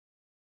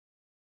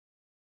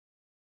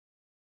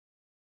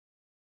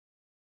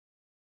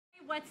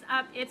What's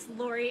up? It's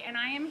Lori, and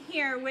I am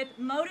here with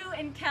Modu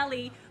and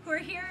Kelly, who are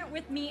here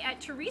with me at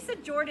Teresa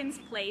Jordan's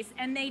place,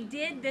 and they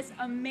did this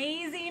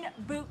amazing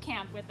boot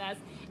camp with us.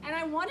 And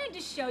I wanted to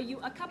show you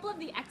a couple of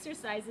the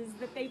exercises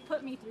that they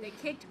put me through. They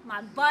kicked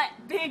my butt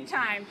big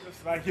time.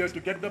 Just right here to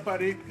get the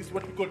body is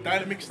what we call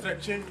dynamic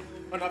stretching.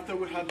 And after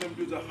we have them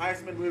do the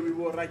Heisman where we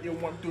were right here,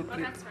 1, 2,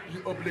 3. That's right. You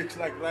obliques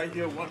like right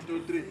here, 1,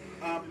 2, 3.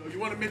 You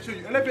want to make sure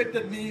you elevate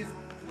the knees,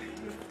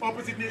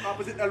 opposite knee,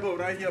 opposite elbow,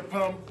 right here,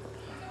 pump,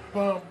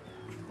 pump.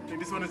 I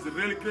think this one is a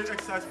really great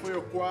exercise for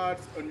your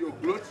quads and your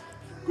glutes.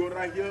 Go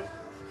right here.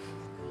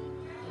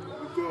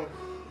 You go.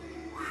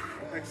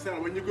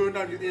 Exhale. When you're going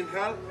down, you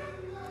inhale.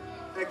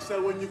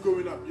 Exhale when you're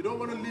going up. You don't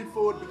want to lean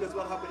forward because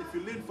what happens if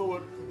you lean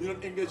forward, you're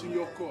not engaging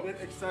your core. Great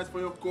exercise for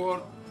your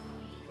core.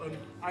 And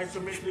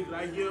isometric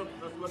right here.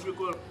 That's what we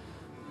call.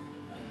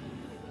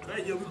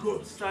 Right here we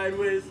go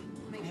sideways.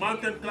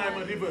 Mountain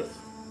climber reverse.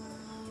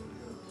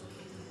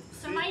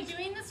 So am I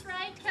doing this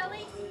right,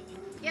 Kelly?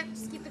 Yep,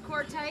 just keep the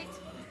core tight.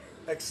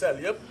 Exhale,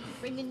 yep.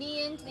 Bring the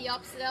knee into the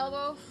opposite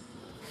elbow.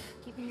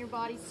 Keeping your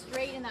body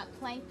straight in that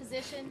plank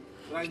position.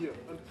 Right here.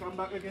 And come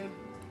back again.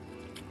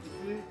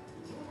 You see?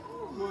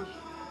 Push.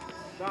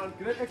 Down.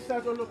 Great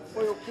exercise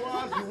for your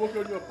quads. You work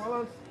on your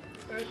balance.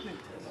 Everything.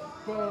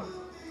 Come.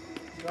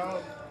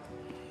 Down.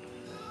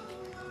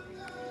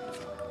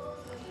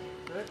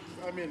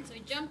 Okay. So we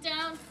jump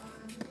down.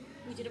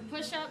 We did a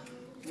push up.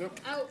 Yep.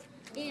 Out,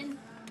 in,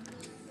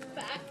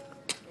 back,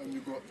 And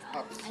you go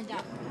up. and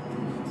up.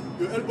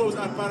 Your elbows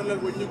are parallel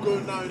when you go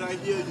down right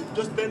here. You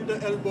just bend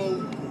the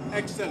elbow,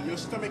 exhale, your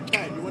stomach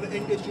tight. You want to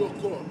engage your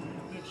core.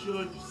 Make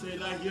sure you stay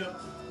right here.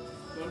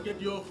 Don't get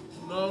your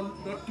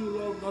not too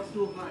low, not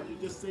too high. You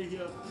just stay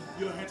here,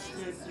 your head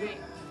straight. Straight.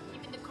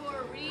 Keeping the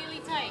core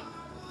really tight.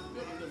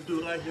 And then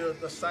do right here,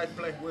 the side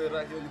plank way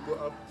right here, you go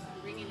up.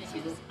 Bringing the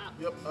hips up.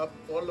 Yep, up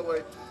all the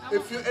way.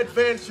 If you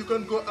advance, you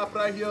can go up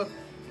right here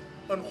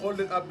and hold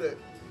it up there.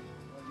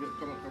 Right here,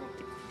 come on, come on.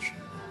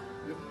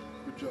 Yep,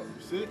 good job.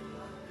 You see?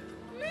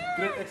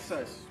 Great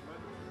exercise.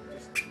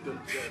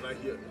 Just right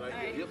here, right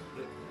here. Yep.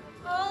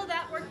 Oh,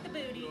 that worked the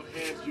booty. Your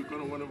hands, you're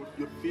gonna want to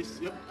your fists.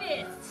 Yep.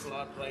 Fists.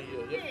 Flat right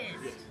here. Yep.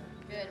 Yes.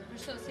 Good.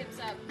 Push those hips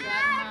up. Drive them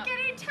I'm up.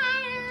 getting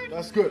tired.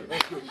 That's good.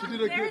 That's good. She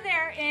did a They're good.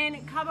 there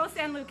in Cabo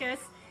San Lucas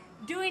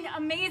doing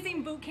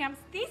amazing boot camps.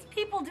 These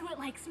people do it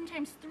like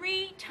sometimes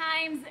 3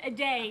 times a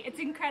day. It's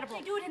incredible.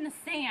 They do it in the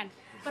sand.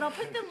 But I'll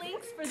put the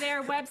links for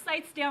their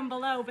websites down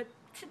below. But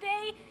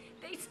today,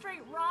 they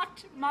straight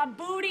rocked my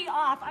booty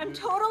off. I'm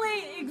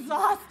totally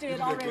exhausted You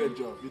did already. a great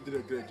job. You did a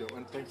great job.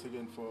 And thanks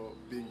again for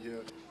being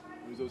here.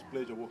 It was a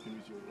pleasure working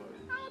with you, Lori.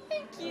 Oh,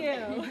 thank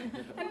you.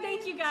 And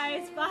thank you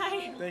guys.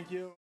 Bye. Thank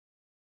you.